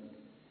Jesus,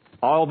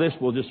 all this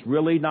will just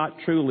really not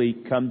truly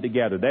come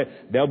together.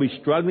 They'll be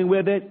struggling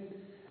with it.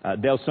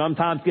 They'll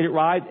sometimes get it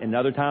right and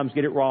other times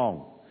get it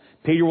wrong.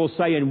 Peter will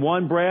say in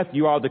one breath,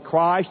 "You are the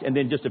Christ," and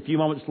then just a few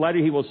moments later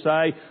he will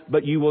say,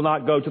 "But you will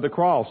not go to the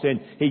cross." And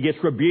he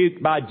gets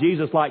rebuked by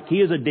Jesus like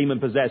he is a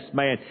demon-possessed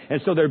man.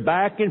 And so they're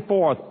back and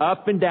forth,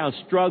 up and down,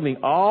 struggling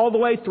all the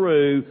way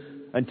through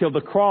until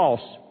the cross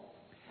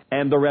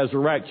and the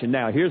resurrection.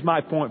 Now, here's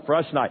my point for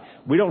us tonight.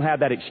 We don't have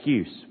that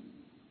excuse.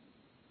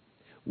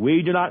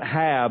 We do not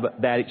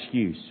have that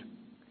excuse.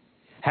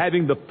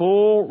 Having the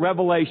full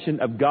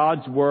revelation of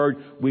God's Word,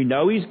 we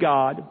know He's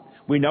God.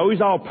 We know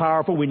He's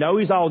all-powerful. We know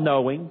He's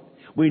all-knowing.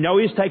 We know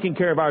He's taking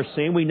care of our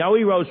sin. We know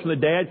He rose from the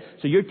dead.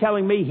 So you're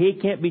telling me He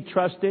can't be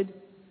trusted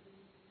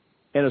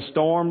in a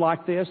storm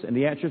like this? And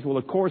the answer is, well,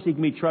 of course He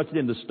can be trusted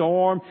in the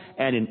storm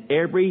and in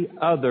every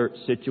other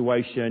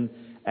situation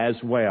as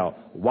well.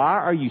 Why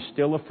are you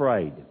still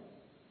afraid?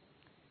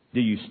 Do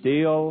you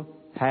still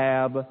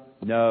have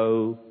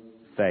no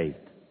faith?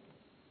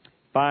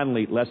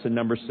 Finally, lesson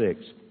number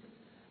 6.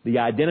 The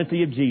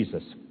identity of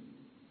Jesus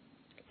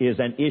is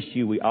an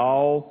issue we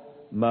all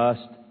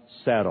must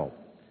settle.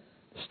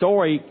 The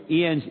story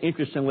ends,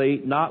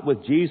 interestingly, not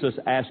with Jesus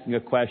asking a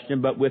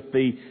question, but with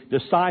the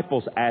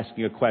disciples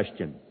asking a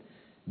question.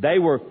 They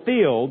were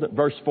filled,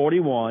 verse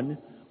 41,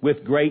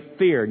 with great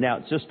fear. Now,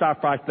 just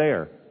stop right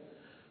there.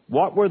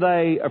 What were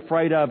they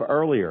afraid of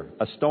earlier?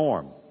 A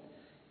storm.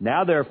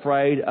 Now they're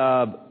afraid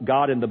of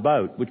God in the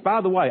boat, which,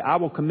 by the way, I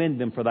will commend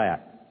them for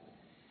that.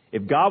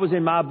 If God was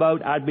in my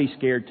boat, I'd be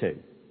scared too.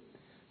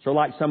 So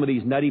like some of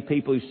these nutty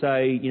people who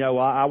say,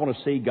 I want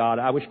to see God.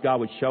 I wish God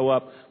would show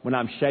up when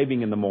I'm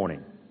shaving in the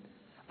morning.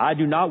 I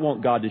do not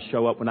want God to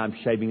show up when I'm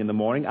shaving in the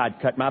morning.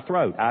 I'd cut my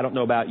throat. I don't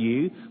know about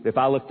you. If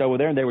I looked over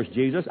there and there was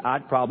Jesus,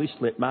 I'd probably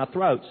slit my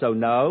throat. So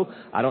no,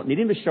 I don't need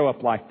Him to show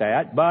up like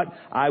that. But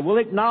I will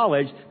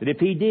acknowledge that if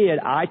He did,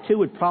 I too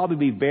would probably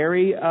be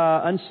very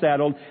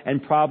unsettled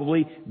and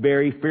probably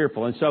very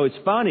fearful. And so it's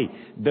funny.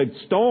 The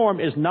storm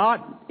is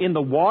not in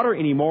the water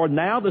anymore.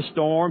 Now the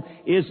storm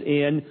is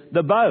in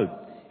the boat.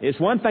 It's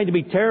one thing to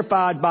be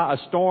terrified by a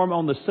storm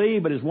on the sea,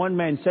 but as one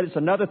man said, it's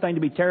another thing to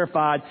be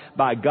terrified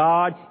by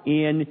God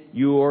in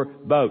your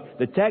boat.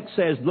 The text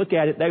says, look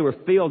at it, they were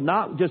filled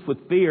not just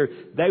with fear,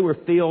 they were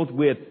filled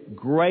with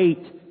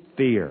great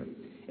fear.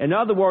 In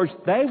other words,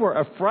 they were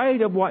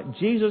afraid of what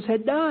Jesus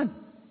had done.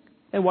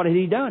 And what had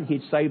He done?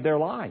 He'd saved their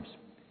lives.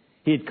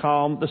 He had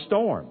calmed the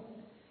storm.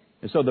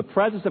 And so the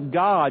presence of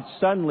God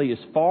suddenly is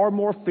far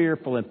more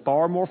fearful and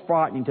far more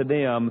frightening to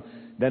them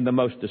than the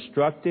most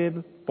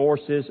destructive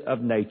forces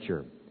of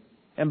nature.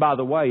 And by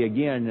the way,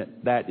 again,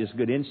 that is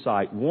good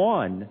insight.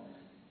 One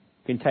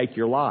can take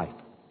your life,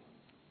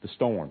 the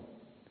storm.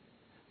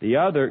 The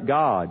other,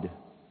 God,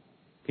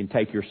 can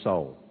take your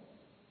soul.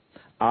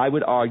 I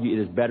would argue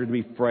it is better to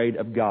be afraid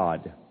of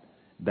God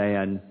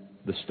than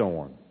the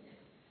storm.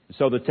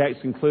 So the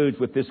text concludes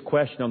with this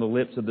question on the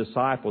lips of the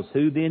disciples.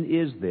 Who then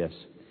is this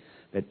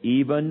that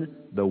even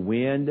the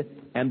wind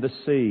and the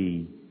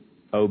sea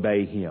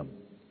obey Him?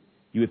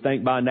 You would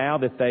think by now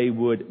that they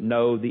would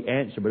know the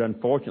answer, but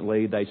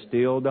unfortunately they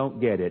still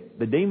don't get it.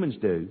 The demons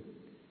do,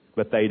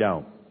 but they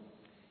don't.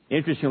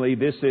 Interestingly,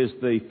 this is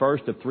the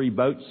first of 3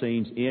 boat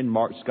scenes in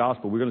Mark's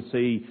Gospel. We're going to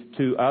see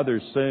 2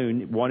 others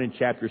soon, one in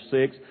chapter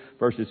 6,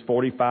 verses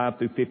 45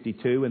 through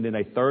 52, and then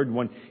a third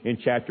one in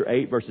chapter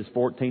 8, verses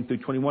 14 through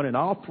 21. And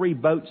all 3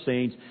 boat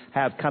scenes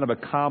have kind of a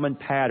common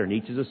pattern.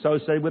 Each is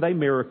associated with a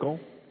miracle.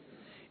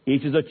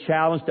 Each is a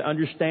challenge to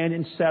understand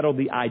and settle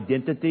the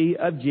identity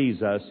of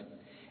Jesus.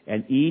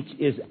 And each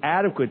is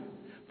adequate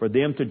for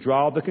them to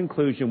draw the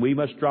conclusion we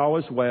must draw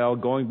as well,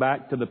 going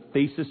back to the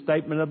thesis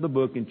statement of the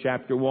book in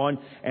chapter 1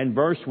 and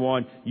verse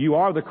 1. You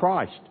are the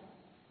Christ.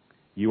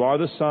 You are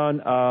the Son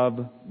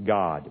of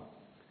God.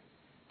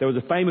 There was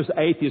a famous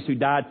atheist who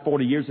died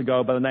 40 years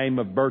ago by the name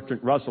of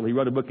Bertrand Russell. He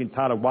wrote a book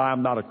entitled Why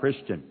I'm Not a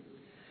Christian.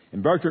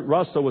 And Bertrand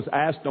Russell was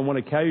asked on one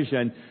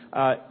occasion,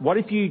 what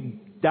if you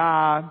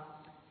die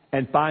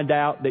and find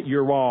out that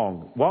you're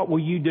wrong? What will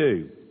you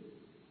do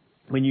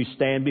when you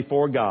stand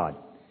before God?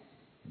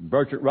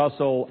 Bertrand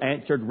Russell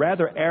answered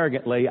rather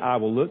arrogantly, I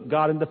will look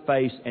God in the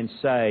face and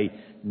say,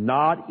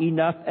 not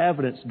enough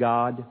evidence,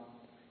 God.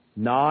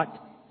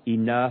 Not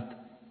enough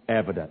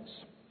evidence.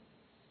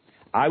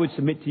 I would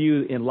submit to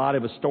you, in light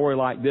of a story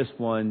like this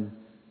one,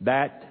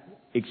 that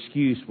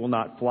excuse will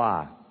not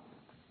fly.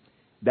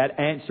 That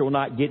answer will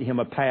not get him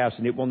a pass,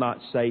 and it will not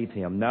save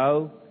him.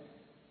 No,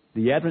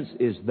 the evidence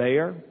is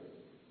there.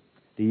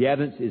 The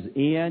evidence is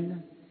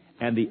in,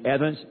 and the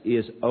evidence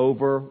is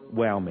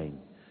overwhelming.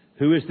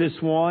 Who is this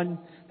one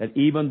that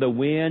even the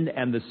wind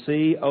and the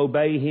sea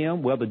obey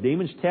him? Well, the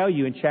demons tell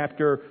you in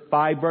chapter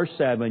 5, verse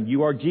 7,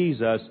 you are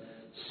Jesus,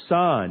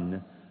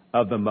 Son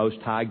of the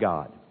Most High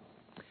God.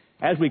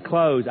 As we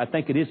close, I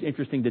think it is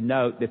interesting to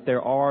note that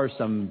there are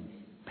some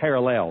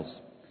parallels,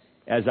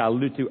 as I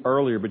alluded to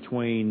earlier,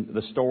 between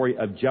the story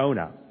of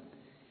Jonah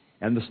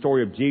and the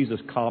story of Jesus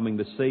calming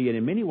the sea. And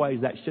in many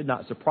ways, that should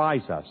not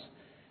surprise us,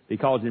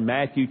 because in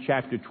Matthew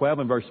chapter 12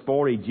 and verse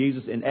 40,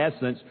 Jesus in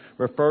essence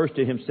refers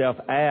to himself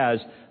as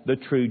the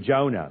true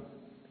Jonah.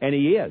 And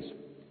he is.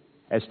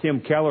 As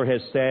Tim Keller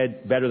has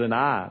said better than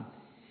I,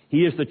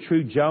 he is the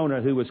true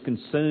Jonah who was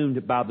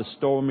consumed by the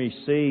stormy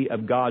sea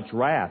of God's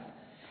wrath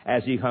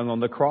as he hung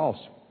on the cross.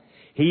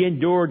 He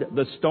endured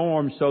the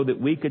storm so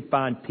that we could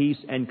find peace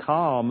and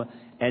calm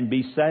and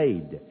be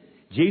saved.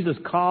 Jesus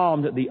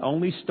calmed the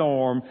only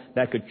storm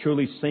that could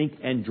truly sink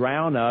and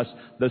drown us,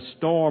 the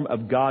storm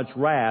of God's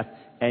wrath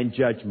and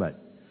judgment.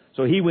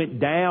 So he went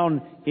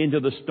down into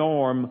the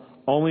storm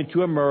only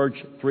to emerge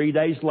 3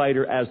 days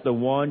later as the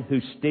one who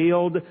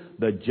stilled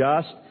the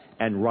just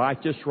and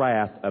righteous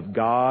wrath of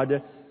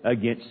God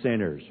against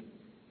sinners.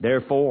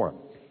 Therefore,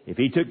 if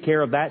he took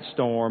care of that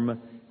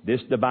storm,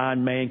 this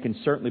divine man can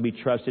certainly be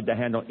trusted to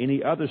handle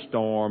any other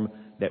storm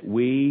that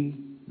we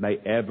may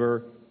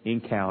ever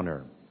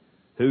encounter.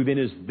 Who then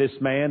is this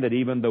man that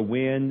even the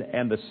wind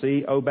and the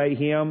sea obey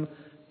him?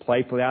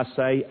 Playfully I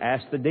say,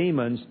 ask the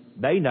demons.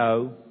 They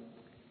know.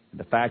 And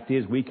the fact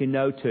is, we can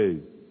know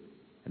too.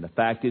 And the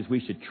fact is,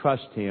 we should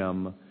trust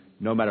him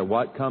no matter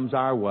what comes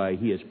our way.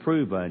 He has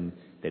proven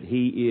that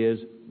he is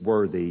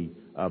worthy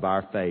of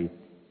our faith,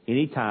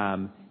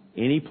 anytime,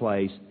 any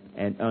place,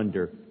 and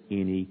under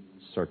any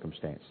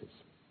circumstances.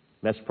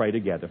 Let's pray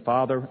together.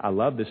 Father, I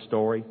love this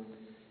story.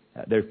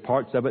 There's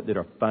parts of it that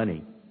are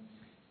funny,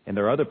 and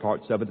there are other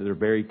parts of it that are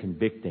very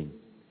convicting.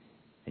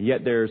 And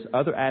yet there's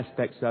other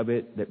aspects of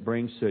it that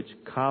bring such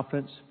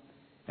confidence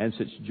and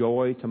such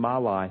joy to my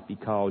life,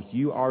 because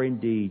you are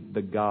indeed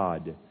the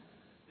God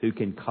who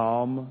can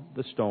calm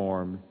the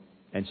storm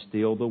and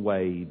still the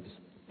waves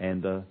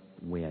and the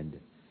wind.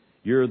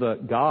 You're the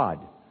God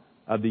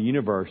of the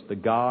universe, the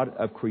God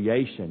of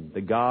creation,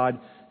 the God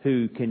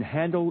who can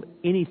handle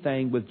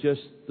anything with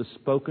just the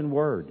spoken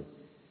word.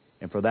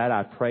 And for that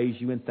I praise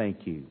you and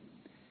thank you.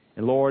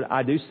 And Lord,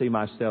 I do see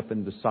myself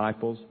in the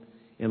disciples.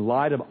 In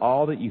light of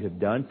all that you have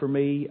done for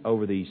me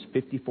over these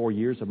 54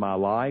 years of my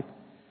life,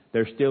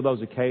 there's still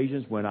those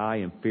occasions when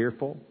I am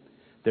fearful.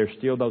 There's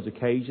still those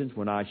occasions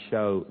when I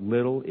show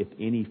little, if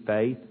any,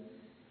 faith.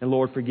 And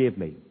Lord, forgive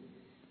me,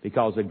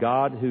 because a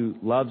God who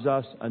loves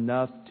us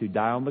enough to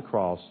die on the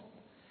cross,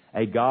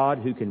 a God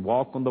who can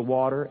walk on the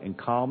water and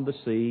calm the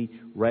sea,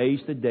 raise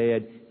the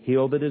dead,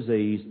 heal the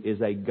disease,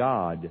 is a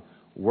God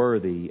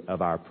worthy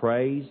of our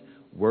praise,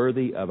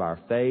 worthy of our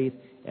faith,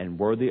 and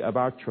worthy of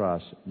our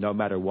trust, no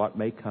matter what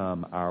may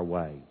come our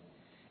way.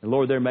 And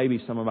Lord, there may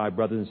be some of my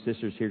brothers and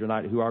sisters here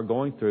tonight who are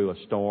going through a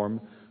storm,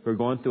 who are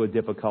going through a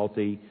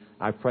difficulty.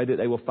 I pray that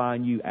they will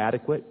find you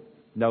adequate.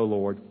 No,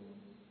 Lord.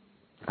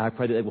 I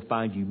pray that they will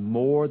find you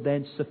more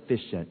than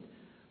sufficient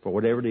for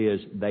whatever it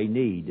is they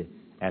need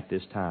at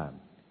this time.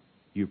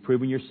 You've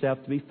proven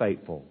yourself to be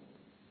faithful.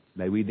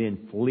 May we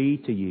then flee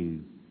to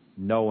you,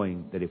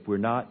 knowing that if we're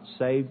not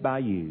saved by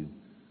you,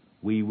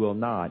 we will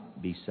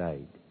not be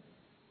saved.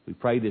 We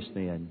pray this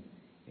then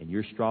in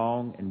your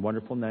strong and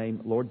wonderful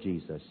name, Lord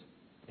Jesus.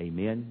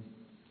 Amen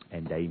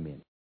and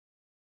amen.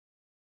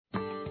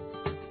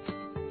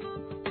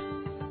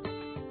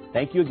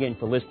 Thank you again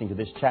for listening to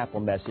this chapel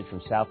message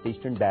from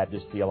Southeastern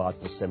Baptist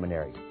Theological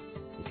Seminary.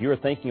 If you are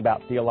thinking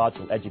about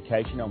theological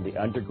education on the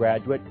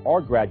undergraduate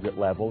or graduate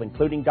level,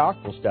 including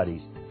doctoral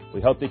studies,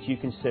 we hope that you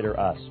consider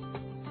us.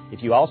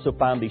 If you also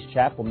find these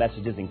chapel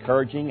messages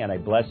encouraging and a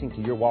blessing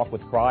to your walk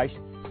with Christ,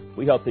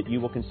 we hope that you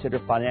will consider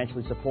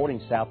financially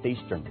supporting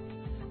Southeastern.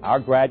 Our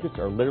graduates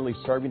are literally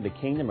serving the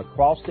kingdom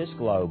across this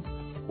globe,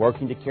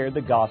 working to carry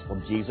the gospel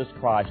of Jesus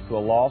Christ to a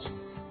lost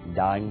and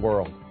dying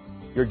world.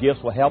 Your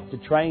gifts will help to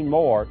train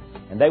more,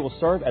 and they will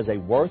serve as a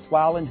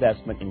worthwhile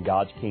investment in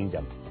God's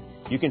kingdom.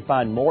 You can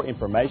find more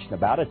information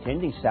about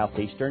attending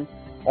Southeastern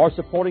or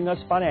supporting us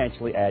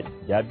financially at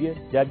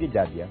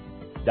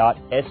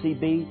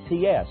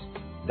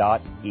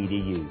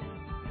www.sebts.edu.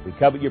 We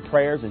covet your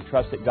prayers and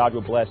trust that God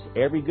will bless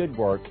every good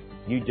work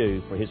you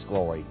do for His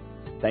glory.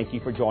 Thank you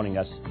for joining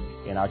us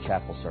in our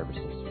chapel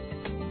services.